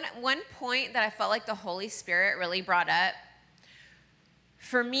 So one point that I felt like the Holy Spirit really brought up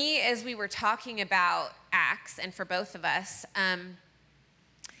for me as we were talking about Acts, and for both of us,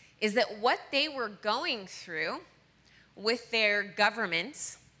 is that what they were going through with their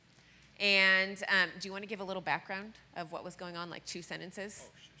government, and do you want to give a little background of what was going on, like 2 sentences?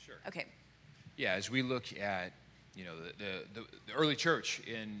 Oh, sure. Okay. Yeah, as we look at, you know, the early church,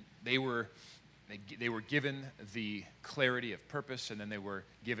 they were given the clarity of purpose, and then they were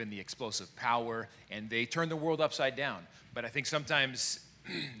given the explosive power, and they turned the world upside down. But I think sometimes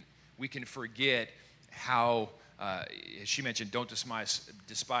we can forget how, as she mentioned, don't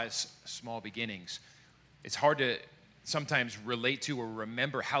despise small beginnings. It's hard to sometimes relate to or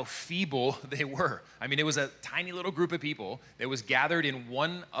remember how feeble they were. I mean, it was a tiny little group of people that was gathered in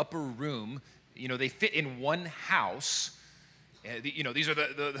one upper room. You know, they fit in one house. You know, these are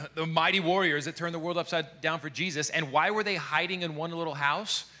the mighty warriors that turned the world upside down for Jesus. And why were they hiding in one little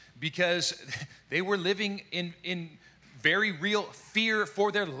house? Because they were living in very real fear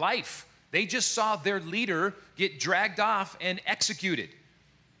for their life. They just saw their leader get dragged off and executed.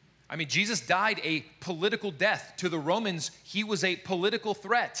 I mean, Jesus died a political death. To the Romans, he was a political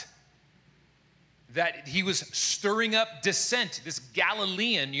threat. That he was stirring up dissent. This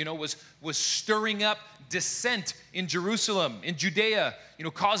Galilean, you know, was stirring up dissent in Jerusalem, in Judea, you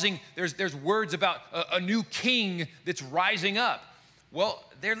know, causing, there's words about a new king that's rising up. Well,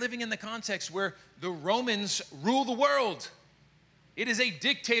 they're living in the context where the Romans rule the world. It is a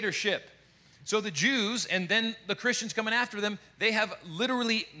dictatorship. So the Jews, and then the Christians coming after them, they have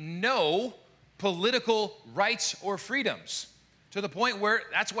literally no political rights or freedoms, to the point where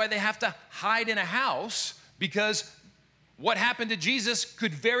that's why they have to hide in a house, because what happened to Jesus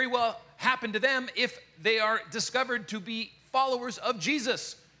could very well happen to them if they are discovered to be followers of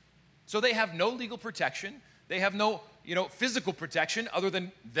Jesus. So they have no legal protection. They have no, you know, physical protection other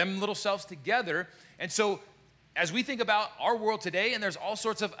than them little selves together. And so as we think about our world today, and there's all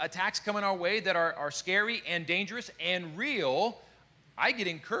sorts of attacks coming our way that are scary and dangerous and real, we get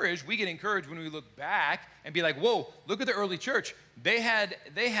encouraged when we look back and be like, whoa, look at the early church. They had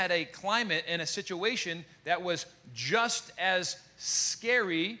a climate and a situation that was just as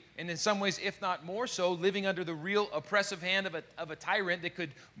scary, and in some ways, if not more so, living under the real oppressive hand of a tyrant that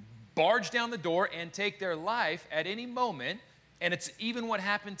could barge down the door and take their life at any moment. And it's even what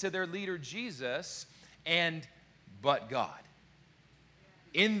happened to their leader, Jesus, but God.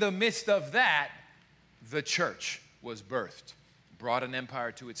 In the midst of that, the church was birthed, brought an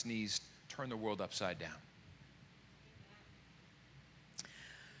empire to its knees, turned the world upside down.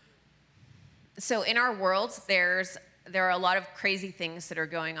 So in our world, there are a lot of crazy things that are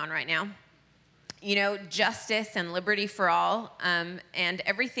going on right now. You know, justice and liberty for all, and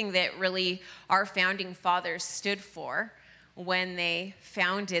everything that really our founding fathers stood for when they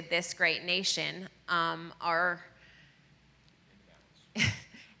founded this great nation are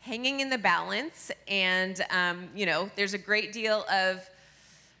hanging in the balance. And, you know, there's a great deal of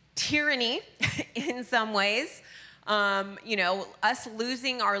tyranny in some ways. You know, us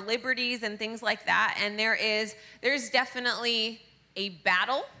losing our liberties and things like that. And there's definitely a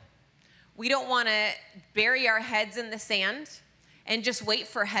battle. We don't want to bury our heads in the sand and just wait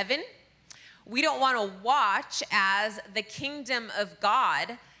for heaven. We don't want to watch as the kingdom of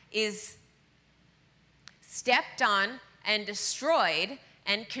God is stepped on and destroyed,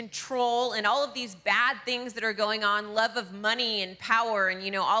 and control and all of these bad things that are going on, love of money and power and, you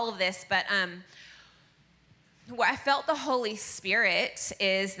know, all of this. But what I felt the Holy Spirit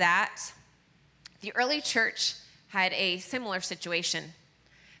is that the early church had a similar situation.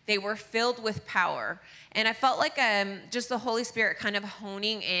 They were filled with power. And I felt like just the Holy Spirit kind of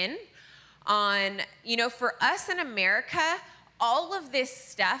honing in on, you know, for us in America, all of this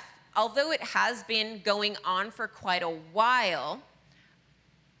stuff, although it has been going on for quite a while,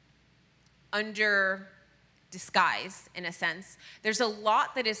 under disguise, in a sense, there's a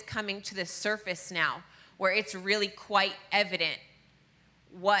lot that is coming to the surface now where it's really quite evident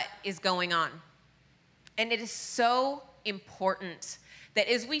what is going on. And it is so important that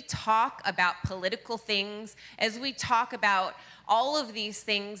as we talk about political things, as we talk about all of these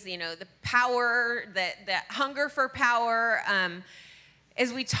things, you know, the power, the hunger for power,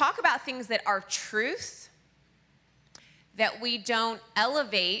 as we talk about things that are truth, that we don't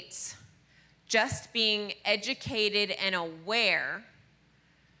elevate just being educated and aware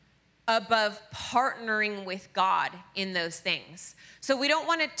above partnering with God in those things. So we don't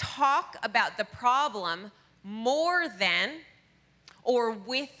want to talk about the problem more than or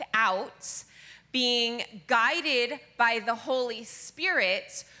without being guided by the Holy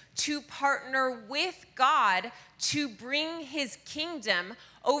Spirit to partner with God to bring his kingdom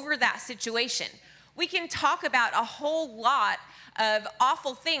over that situation. We can talk about a whole lot of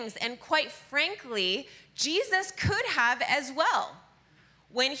awful things, and quite frankly, Jesus could have as well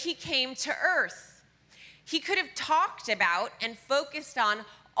when he came to earth. He could have talked about and focused on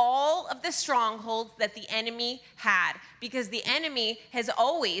all of the strongholds that the enemy had, because the enemy has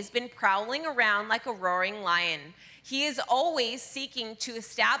always been prowling around like a roaring lion. He is always seeking to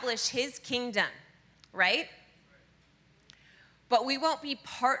establish his kingdom, right? But we won't be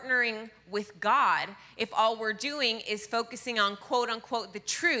partnering with God if all we're doing is focusing on quote unquote the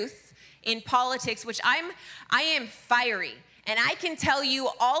truth in politics, which I am fiery, and I can tell you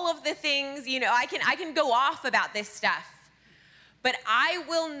all of the things, you know, I can go off about this stuff. But I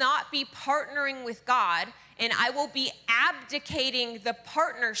will not be partnering with God, and I will be abdicating the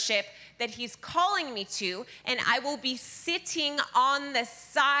partnership that he's calling me to, and I will be sitting on the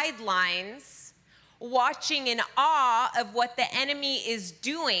sidelines watching in awe of what the enemy is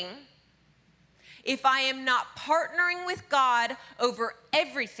doing if I am not partnering with God over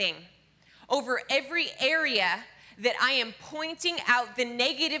everything, over every area that I am pointing out the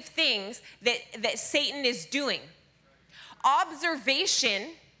negative things that Satan is doing. Observation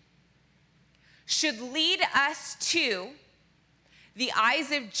should lead us to the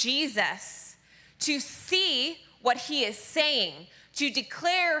eyes of Jesus, to see what he is saying, to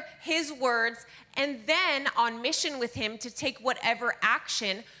declare his words, and then on mission with him to take whatever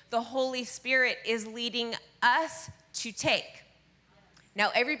action the Holy Spirit is leading us to take. Now,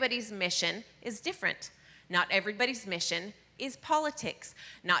 everybody's mission is different. Not everybody's mission is politics.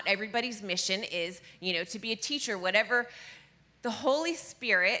 Not everybody's mission is, you know, to be a teacher, whatever. The Holy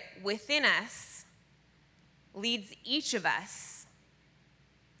Spirit within us leads each of us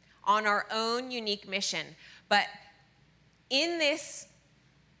on our own unique mission. But in this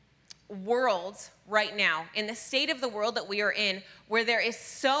world right now, in the state of the world that we are in, where there is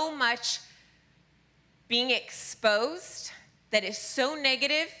so much being exposed that is so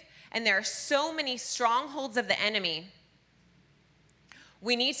negative, and there are so many strongholds of the enemy,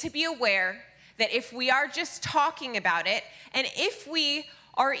 we need to be aware that if we are just talking about it, and if we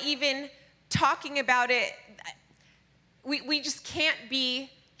are even talking about it, we just can't be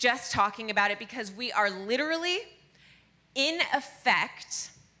just talking about it, because we are literally, in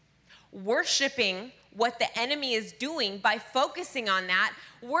effect, worshiping what the enemy is doing by focusing on that,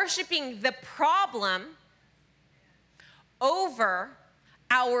 worshiping the problem over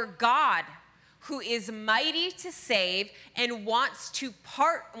our God, who is mighty to save and wants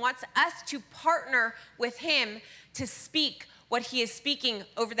us to partner with him to speak what he is speaking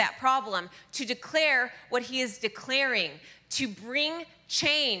over that problem, to declare what he is declaring, to bring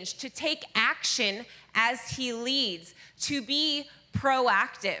change, to take action as he leads, to be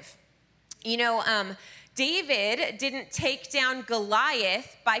proactive. You know, David didn't take down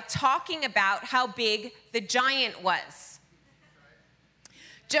Goliath by talking about how big the giant was.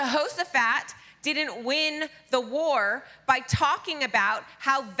 Jehoshaphat didn't win the war by talking about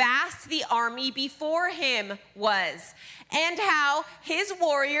how vast the army before him was and how his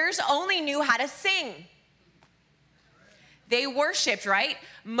warriors only knew how to sing. They worshiped, right?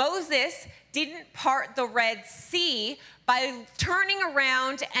 Moses didn't part the Red Sea by turning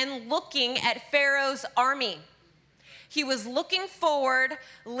around and looking at Pharaoh's army. He was looking forward,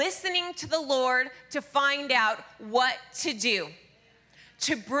 listening to the Lord to find out what to do,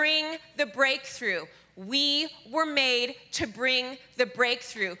 to bring the breakthrough. We were made to bring the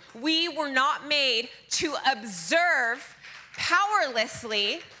breakthrough. We were not made to observe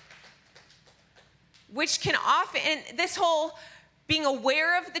powerlessly, which can often, and this whole being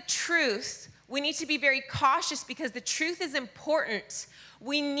aware of the truth, we need to be very cautious because the truth is important.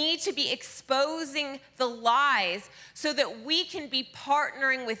 We need to be exposing the lies so that we can be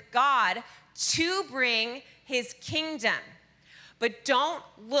partnering with God to bring his kingdom. But don't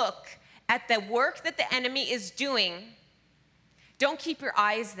look at the work that the enemy is doing. Don't keep your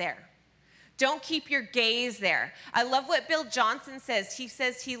eyes there. Don't keep your gaze there. I love what Bill Johnson says. He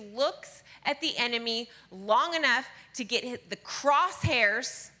says he looks at the enemy long enough to get the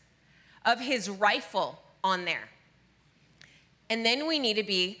crosshairs of his rifle on there. And then we need to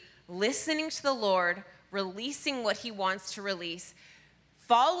be listening to the Lord, releasing what he wants to release,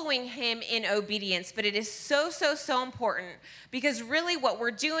 following him in obedience. But it is so, so, so important, because really what we're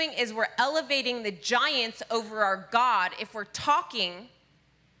doing is we're elevating the giants over our God if we're talking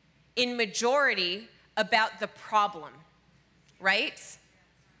in majority about the problem, right?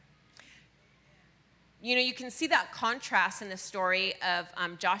 You know, you can see that contrast in the story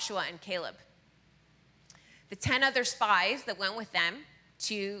of Joshua and Caleb. The 10 other spies that went with them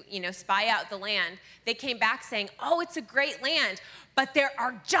to, spy out the land, they came back saying, oh, it's a great land, but there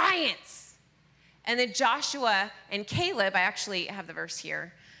are giants. And then Joshua and Caleb, I actually have the verse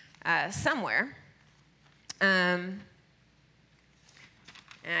here somewhere. And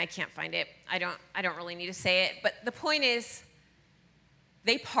I can't find it. I don't really need to say it. But the point is,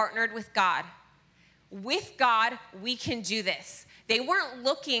 they partnered with God. With God, we can do this. They weren't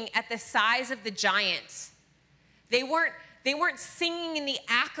looking at the size of the giants. They weren't singing in the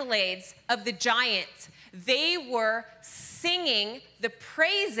accolades of the giants. They were singing the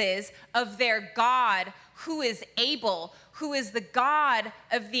praises of their God, who is able, who is the God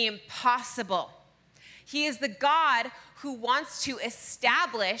of the impossible. He is the God who wants to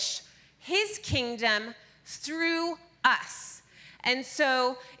establish his kingdom through us. And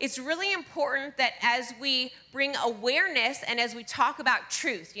so it's really important that as we bring awareness and as we talk about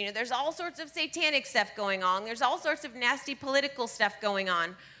truth, there's all sorts of satanic stuff going on. There's all sorts of nasty political stuff going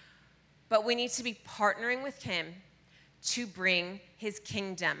on. But we need to be partnering with him to bring his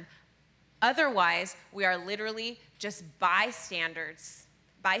kingdom. Otherwise, we are literally just bystanders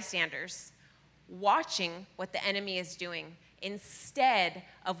watching what the enemy is doing instead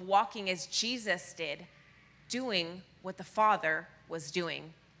of walking as Jesus did, doing what the Father was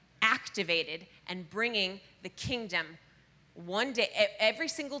doing, activated and bringing the kingdom. One day, every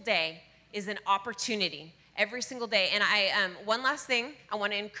single day is an opportunity. Every single day. And one last thing, I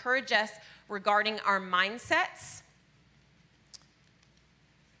want to encourage us regarding our mindsets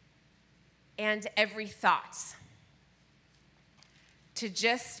and every thought. To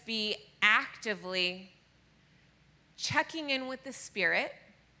just be actively checking in with the Spirit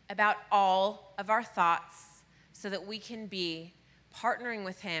about all of our thoughts, so that we can be partnering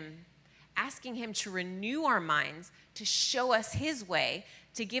with him, asking him to renew our minds, to show us his way,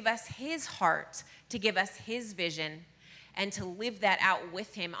 to give us his heart, to give us his vision, and to live that out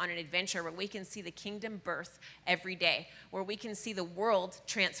with him on an adventure where we can see the kingdom birth every day, where we can see the world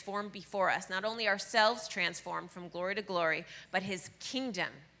transformed before us, not only ourselves transformed from glory to glory, but his kingdom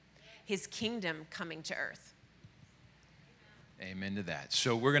coming to earth. Amen to that.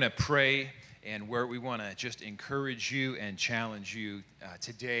 So we're going to pray, and where we want to just encourage you and challenge you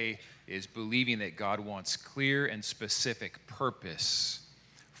today is believing that God wants clear and specific purpose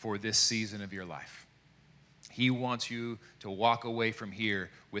for this season of your life. He wants you to walk away from here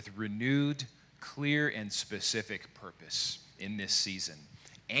with renewed, clear, and specific purpose in this season.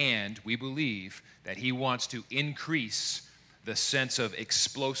 And we believe that he wants to increase the sense of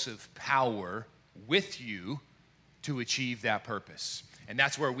explosive power with you to achieve that purpose. And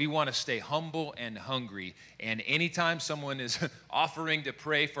that's where we want to stay humble and hungry. And anytime someone is offering to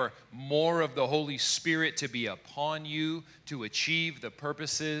pray for more of the Holy Spirit to be upon you to achieve the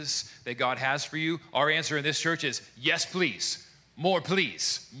purposes that God has for you, our answer in this church is yes, please, more,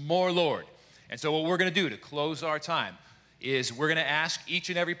 Lord. And so what we're going to do to close our time is we're going to ask each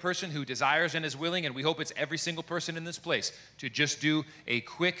and every person who desires and is willing, and we hope it's every single person in this place, to just do a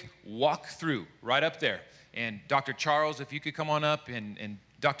quick walk through right up there. And Dr. Charles, if you could come on up, and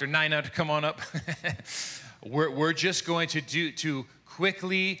Dr. Nina to come on up. we're just going to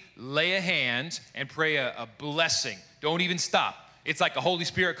quickly lay a hand and pray a blessing. Don't even stop. It's like a Holy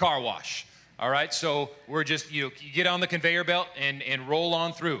Spirit car wash. All right, so we're just, you get on the conveyor belt and roll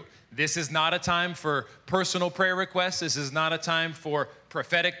on through. This is not a time for personal prayer requests. This is not a time for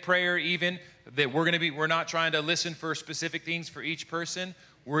prophetic prayer even, that we're not trying to listen for specific things for each person.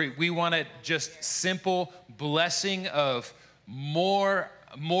 We want to just simple blessing of more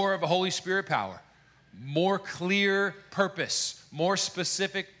of a Holy Spirit power, more clear purpose, more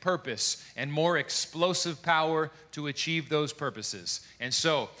specific purpose, and more explosive power to achieve those purposes. And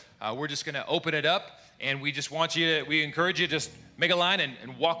so we're just going to open it up, and we encourage you to just make a line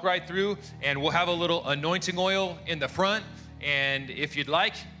and walk right through, and we'll have a little anointing oil in the front. And if you'd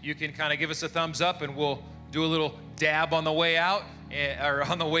like, you can kind of give us a thumbs up, and we'll do a little dab on the way out, or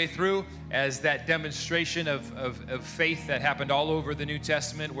on the way through, as that demonstration of faith that happened all over the New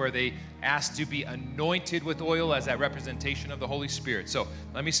Testament, where they asked to be anointed with oil as that representation of the Holy Spirit. So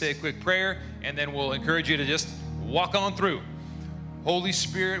let me say a quick prayer, and then we'll encourage you to just walk on through. Holy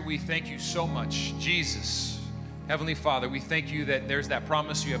Spirit, we thank you so much. Jesus, Heavenly Father, we thank you that there's that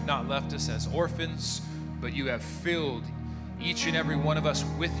promise you have not left us as orphans, but you have filled each and every one of us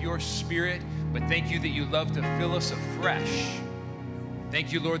with your Spirit. But thank you that you love to fill us afresh.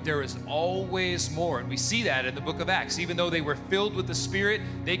 Thank you, Lord, there is always more. And we see that in the book of Acts. Even though they were filled with the Spirit,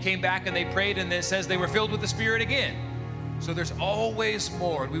 they came back and they prayed, and it says they were filled with the Spirit again. So there's always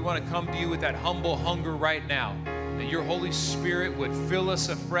more. And we want to come to you with that humble hunger right now, that your Holy Spirit would fill us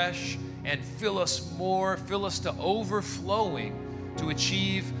afresh and fill us more, fill us to overflowing to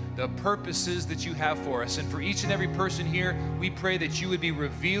achieve the purposes that you have for us. And for each and every person here, we pray that you would be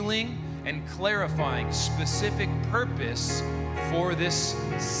revealing and clarifying specific purpose for this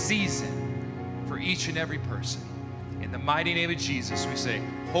season for each and every person. In the mighty name of Jesus, we say,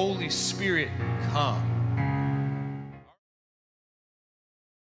 Holy Spirit, come.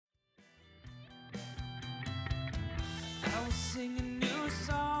 I will sing a new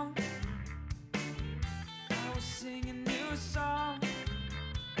song. I will sing a new song.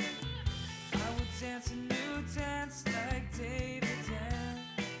 I will dance a new dance.